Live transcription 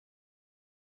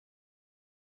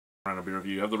Rhino Beer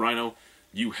Review. You have the Rhino.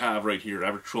 You have right here,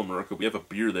 Average Troll America. We have a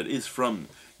beer that is from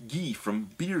Guy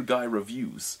from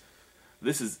BeerGuyReviews.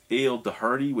 This is Ale de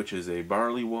Hardy, which is a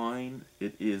barley wine.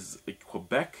 It is a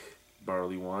Quebec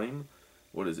barley wine.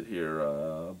 What is it here?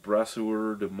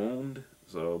 Brasseurs du Monde,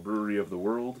 so Brewery of the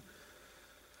World.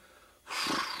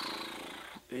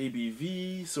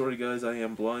 ABV, sorry guys, I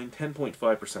am blind,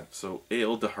 10.5%, so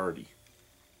Ale de Hardy.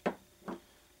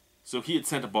 So he had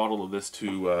sent a bottle of this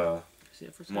to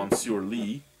Monsieur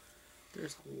Lee.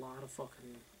 There's a lot of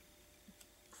fucking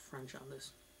French on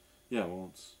this. Yeah, well,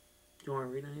 it's... Do you want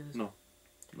to read any of this? No.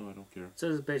 No, I don't care. It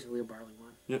says it's basically a barley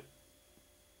wine. Yep.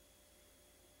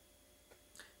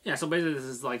 Yeah, so basically this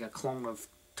is like a clone of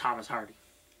Thomas Hardy.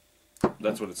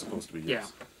 That's what it's supposed to be,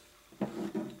 yes. Yeah.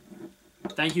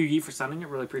 Thank you, Guy, for sending it.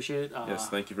 Really appreciate it. Yes,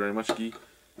 thank you very much, Guy.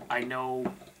 I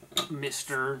know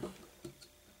Mr.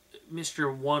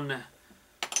 One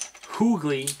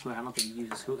Hoogly. Well, I don't think he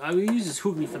uses Hoogly. He uses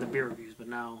Hoogly for the beer reviews, but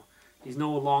now he's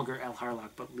no longer El Harlock,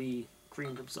 but Lee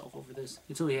creamed himself over this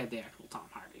until he had the actual Tom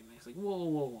Hardy. And he's like, whoa,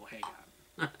 whoa, whoa, hang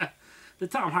on. The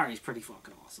Tom Hardy's pretty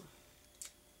fucking awesome.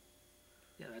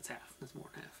 Yeah, that's half. That's more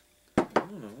than half. I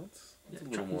don't know. That's a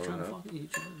little more than half. Yeah.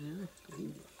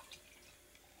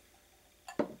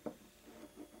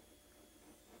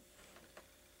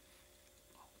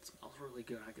 Really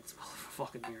good. I can smell it for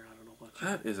fucking beer. I don't know what.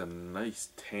 That is a nice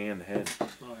tan head. Oh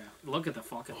yeah, look at the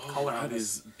fucking color. That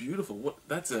is beautiful. What?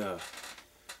 That's a.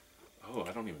 Oh,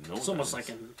 I don't even know. It's almost like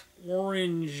an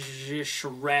orangish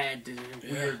red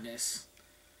weirdness.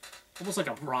 Almost like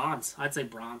a bronze. I'd say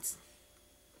bronze.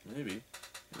 Maybe.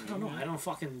 I don't know. I don't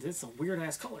fucking. It's a weird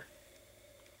ass color.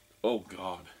 Oh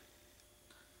God.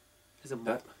 Is it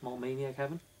Malt Maniac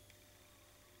Heaven?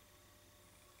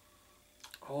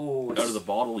 Oh, out of the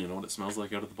bottle, you know what it smells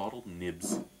like out of the bottle?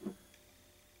 Nibs.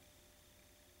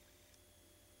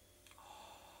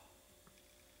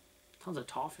 Tons of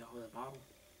toffee out of the bottle.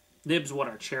 Nibs, what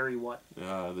are cherry? What?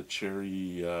 The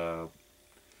cherry, the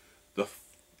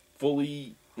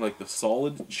fully, like the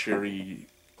solid cherry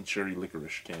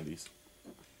licorice candies.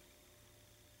 Yeah,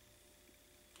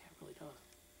 it really does.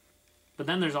 But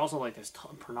then there's also like this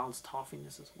pronounced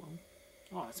toffiness as well.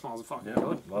 Oh, it smells fucking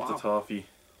good. Lots of toffee.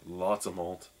 Lots of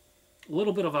malt. A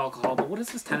little bit of alcohol, but what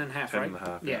is this? 10.5, right?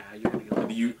 10.5. Yeah, you're gonna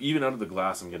get even out of the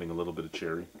glass, I'm getting a little bit of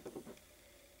cherry.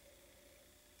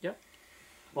 Yep.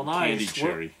 Well, now candied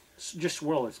cherry. Just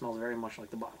swirl. It smells very much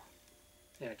like the bottle.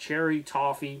 Yeah, cherry,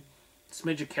 toffee,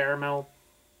 smidge of caramel.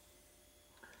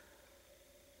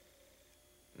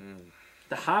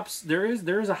 The hops, there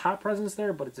is a hop presence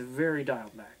there, but it's very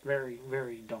dialed back, very,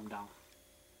 very dumbed down.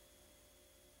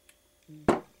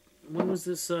 When was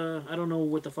this? I don't know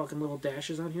what the fucking little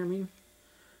dashes on here mean.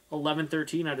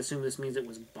 11/13. I'd assume this means it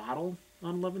was bottled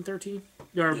on 11/13,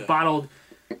 or bottled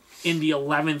in the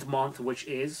 11th month, which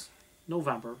is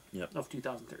November of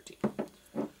 2013.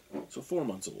 So 4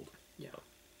 months old. Yeah.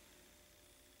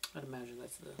 I'd imagine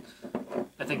that's the.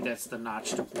 I think that's the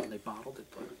notch to when they bottled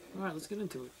it. But all right, let's get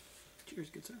into it. Cheers,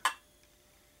 good sir.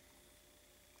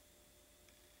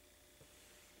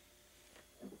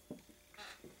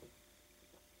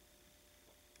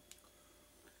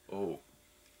 Oh,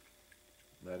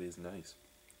 that is nice.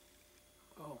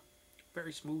 Oh,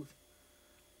 very smooth.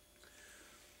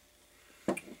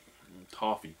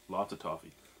 Toffee, lots of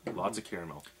toffee, lots of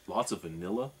caramel, lots of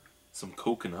vanilla, some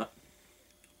coconut.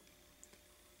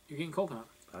 You're getting coconut.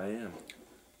 I am.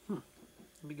 Let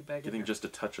me get back. Getting just a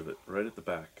touch of it right at the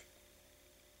back.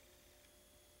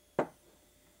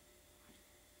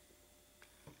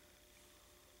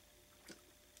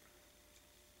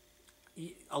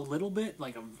 A little bit,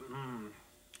 like a.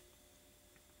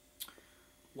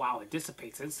 Wow, it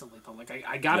dissipates instantly though. Like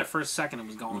I got it for a second, it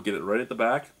was gone. You get it right at the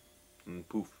back, and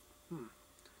poof.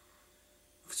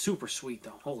 Super sweet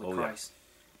though. Holy Christ.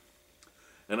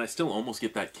 Yeah. And I still almost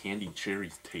get that candied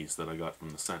cherry taste that I got from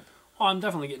the scent. Oh, I'm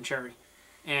definitely getting cherry,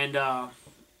 and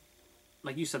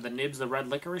like you said, the nibs, the red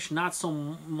licorice, not so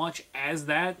much as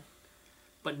that,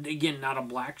 but again, not a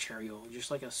black cherry,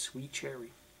 just like a sweet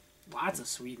cherry. Lots of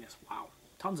sweetness. Wow,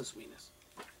 tons of sweetness.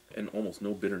 And almost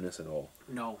no bitterness at all.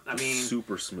 No, I mean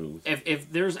super smooth.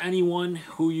 If there's anyone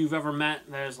who you've ever met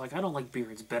that's like, I don't like beer,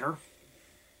 it's bitter.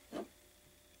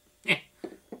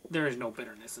 There is no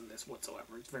bitterness in this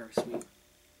whatsoever. It's very sweet.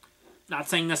 Not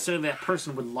saying necessarily that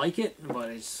person would like it, but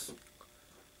it's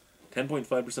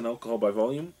 10.5% alcohol by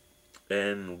volume,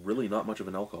 and really not much of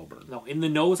an alcohol burn. No, in the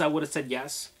nose I would have said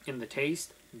yes. In the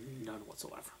taste, none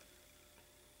whatsoever.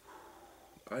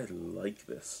 I like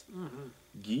this.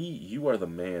 Guy, you are the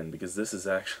man, because this is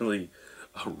actually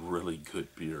a really good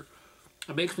beer.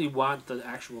 It makes me want the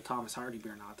actual Thomas Hardy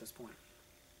beer now at this point.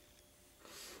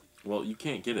 Well, you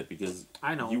can't get it because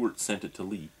I know. you were sent it to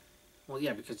Lee. Well,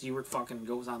 yeah, because you were fucking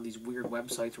goes on these weird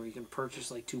websites where you can purchase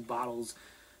like 2 bottles,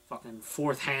 fucking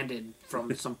fourth-handed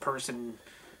from some person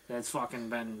that's fucking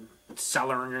been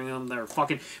cellaring them. They're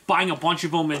fucking buying a bunch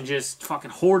of them and just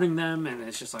fucking hoarding them, and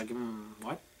it's just like,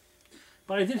 what?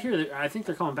 But I did hear that I think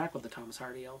they're coming back with the Thomas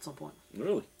Hardy Ale at some point.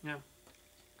 Really? Yeah.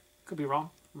 Could be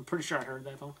wrong. I'm pretty sure I heard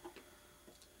that though.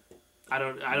 I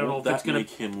don't know if it's gonna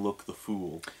make him look the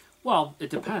fool. Well, it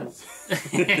depends.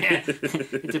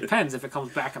 It depends if it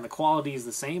comes back and the quality is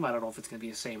the same. I don't know if it's going to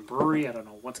be the same brewery. I don't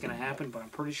know what's going to happen, but I'm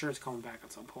pretty sure it's coming back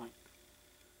at some point.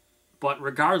 But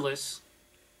regardless,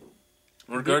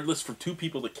 for 2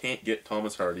 people that can't get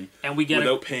Thomas Hardy and we get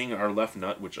without paying our left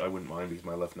nut, which I wouldn't mind because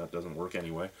my left nut doesn't work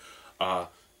anyway.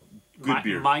 Good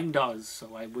beer. Mine does,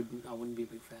 so I wouldn't be a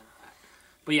big fan of that.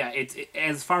 But yeah, it's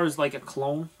as far as like a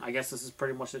clone. I guess this is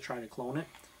pretty much to try to clone it.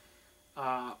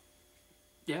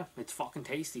 Yeah, it's fucking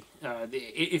tasty.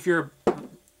 If you're a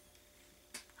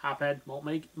hophead malt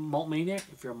maniac,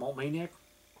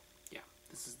 yeah,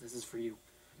 this is for you.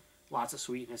 Lots of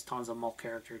sweetness, tons of malt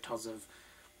character, tons of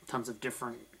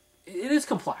different. It is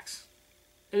complex.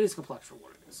 It is complex for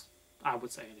what it is. I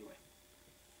would say anyway.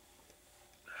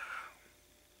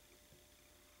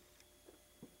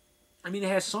 I mean, it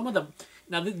has some of the.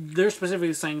 Now they're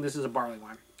specifically saying this is a barley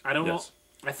wine. I don't know.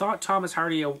 I thought Thomas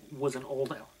Hardy was an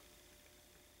old ale.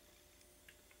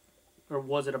 Or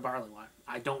was it a barley wine?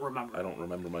 I don't remember. I don't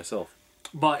remember myself.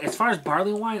 But as far as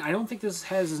barley wine, I don't think this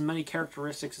has as many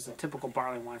characteristics as a typical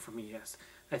barley wine for me has.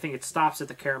 I think it stops at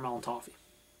the caramel and toffee.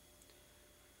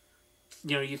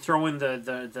 You know, you throw in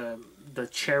the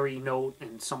cherry note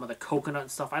and some of the coconut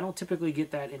and stuff. I don't typically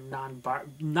get that in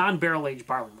non-barrel aged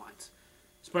barley wines,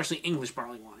 especially English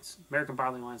barley wines. American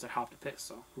barley wines are hop to piss,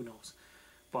 so who knows?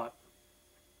 But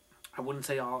I wouldn't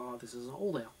say, oh, this is an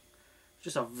old ale.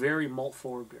 Just a very malt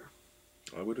forward beer.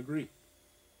 I would agree.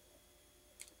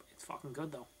 It's fucking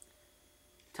good though.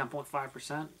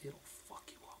 10.5%. It'll fuck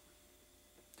you up.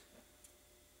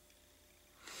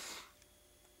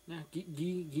 Yeah,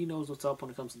 Guy knows what's up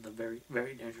when it comes to the very,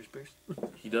 very dangerous beers.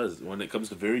 He does. When it comes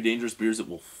to very dangerous beers that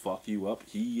will fuck you up,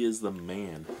 he is the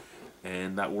man.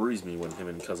 And that worries me when him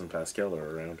and Cousin Pascal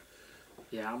are around.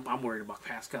 Yeah, I'm worried about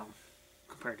Pascal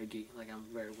compared to Guy. Like, I'm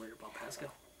very worried about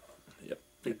Pascal. Yep.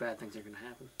 Big bad things are going to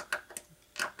happen.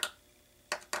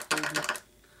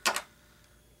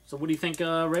 So what do you think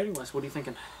rating wise? What are you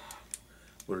thinking?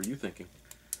 What are you thinking?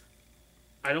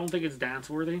 I don't think it's dance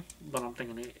worthy, but I'm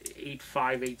thinking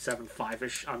 8.5,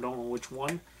 8.75-ish. I don't know which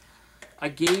one. I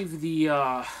gave the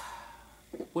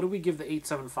what did we give the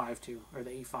 8.75 to, or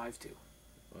the 8.5 to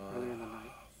earlier in the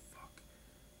night? Fuck.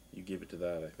 You gave it to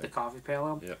that, I think. The coffee pale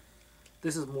ale? Yep.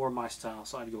 This is more my style,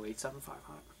 so I'd go 8.75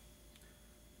 on it.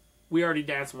 We already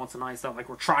danced once a night, stuff like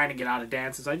we're trying to get out of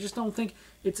dances. I just don't think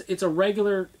it's a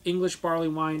regular English barley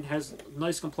wine, has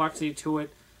nice complexity to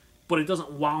it, but it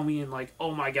doesn't wow me in like,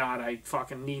 oh my god, I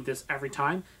fucking need this every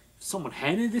time. If someone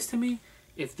handed this to me,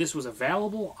 if this was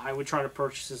available, I would try to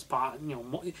purchase this pot. You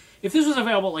know, if this was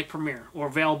available at like Premier or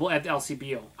available at the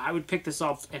LCBO, I would pick this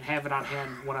up and have it on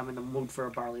hand when I'm in the mood for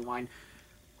a barley wine.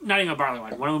 Not even a barley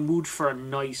wine. When I'm in the mood for a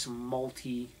nice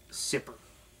malty sipper.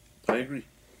 I agree.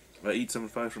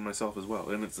 8.75 for myself as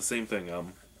well, and it's the same thing.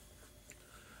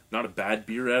 Not a bad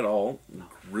beer at all. No.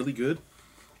 Really good.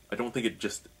 I don't think it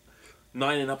just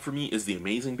 9 and up for me is the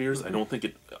amazing beers. Mm-hmm.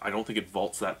 I don't think it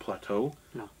vaults that plateau.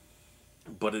 No.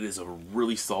 But it is a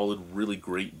really solid, really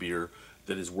great beer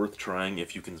that is worth trying.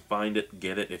 If you can find it,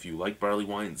 get it. If you like barley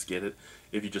wines, get it.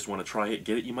 If you just want to try it,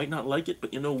 get it. You might not like it,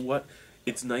 but you know what?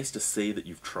 It's nice to say that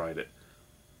you've tried it.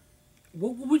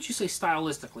 What would you say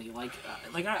stylistically? Like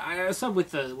I said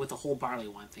with the whole barley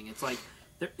wine thing, it's like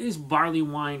there is barley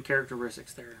wine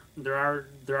characteristics there. There are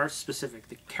specific.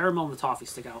 The caramel and the toffee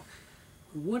stick out.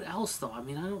 What else though? I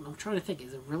mean, I'm trying to think.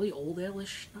 Is it really old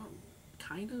ale-ish? No,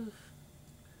 kind of.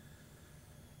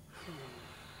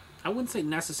 I wouldn't say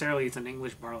necessarily it's an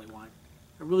English barley wine.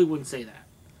 I really wouldn't say that.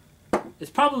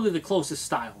 It's probably the closest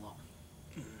style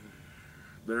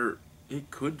though. It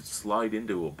could slide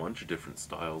into a bunch of different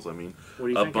styles. I mean,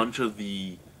 you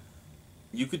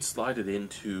could slide it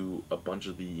into a bunch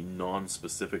of the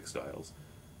non-specific styles.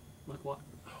 Like what?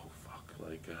 Oh fuck!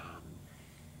 Like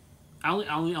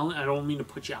I don't mean to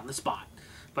put you on the spot,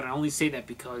 but I only say that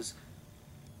because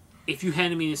if you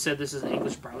handed me and said this is an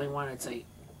English barley wine, I'd say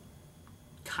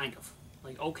kind of.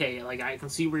 Like okay, like I can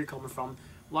see where you're coming from.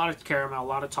 A lot of caramel, a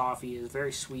lot of toffee is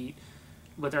very sweet,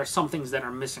 but there are some things that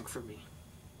are missing for me.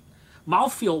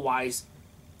 Mouthfeel wise,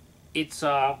 it's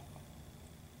too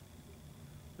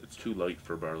light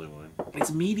for barley wine.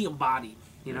 It's medium bodied.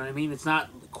 You know what I mean? It's not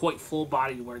quite full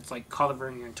bodied where it's like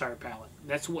covering your entire palate.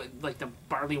 That's what like the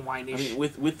barley wine is. I mean,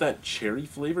 with that cherry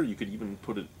flavor, you could even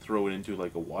throw it into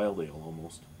like a wild ale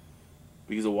almost.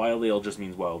 Because a wild ale just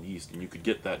means wild yeast, and you could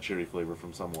get that cherry flavor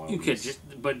from some wild yeast. You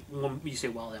could, but when you say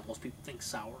wild ale, most people think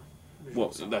sour. Well,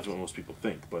 that's what most people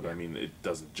think, but I mean, it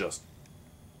doesn't just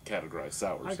categorize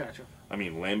sours. I gotcha. I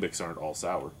mean, lambics aren't all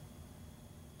sour.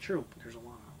 True, but there's a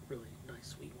lot of really nice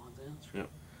sweet ones.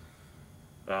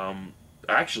 Yeah.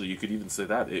 Actually, you could even say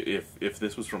that if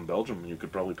this was from Belgium, you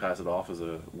could probably pass it off as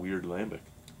a weird lambic.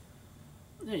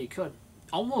 Yeah, you could.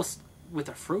 Almost with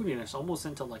a fruitiness, almost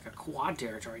into like a quad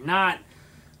territory. Not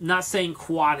saying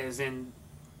quad as in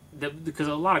because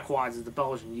a lot of quads is the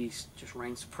Belgian yeast just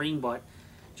reigns supreme, but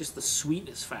just the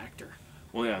sweetness factor.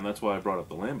 Well, yeah, and that's why I brought up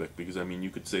the lambic, because I mean,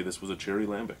 you could say this was a cherry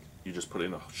lambic. You just put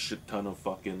in a shit ton of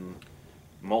fucking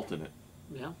malt in it.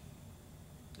 Yeah.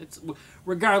 It's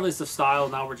regardless of style.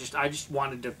 Now I just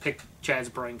wanted to pick Chad's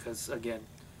brain because again,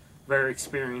 very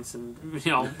experienced and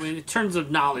in terms of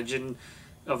knowledge and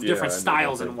of different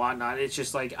styles and whatnot. It's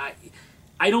just like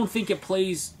I don't think it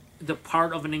plays the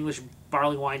part of an English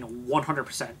barley wine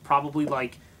 100%. Probably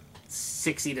like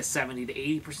 60 to 70 to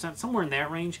 80%, somewhere in that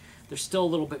range. There's still a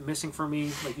little bit missing for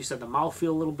me. Like you said, the mouthfeel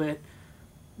a little bit.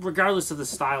 Regardless of the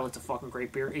style, it's a fucking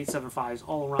great beer. 875s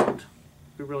all around.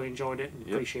 We really enjoyed it and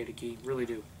appreciate it, Guy. Really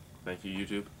do. Thank you,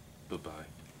 YouTube. Bye-bye.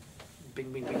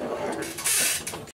 Bing, bing, bing.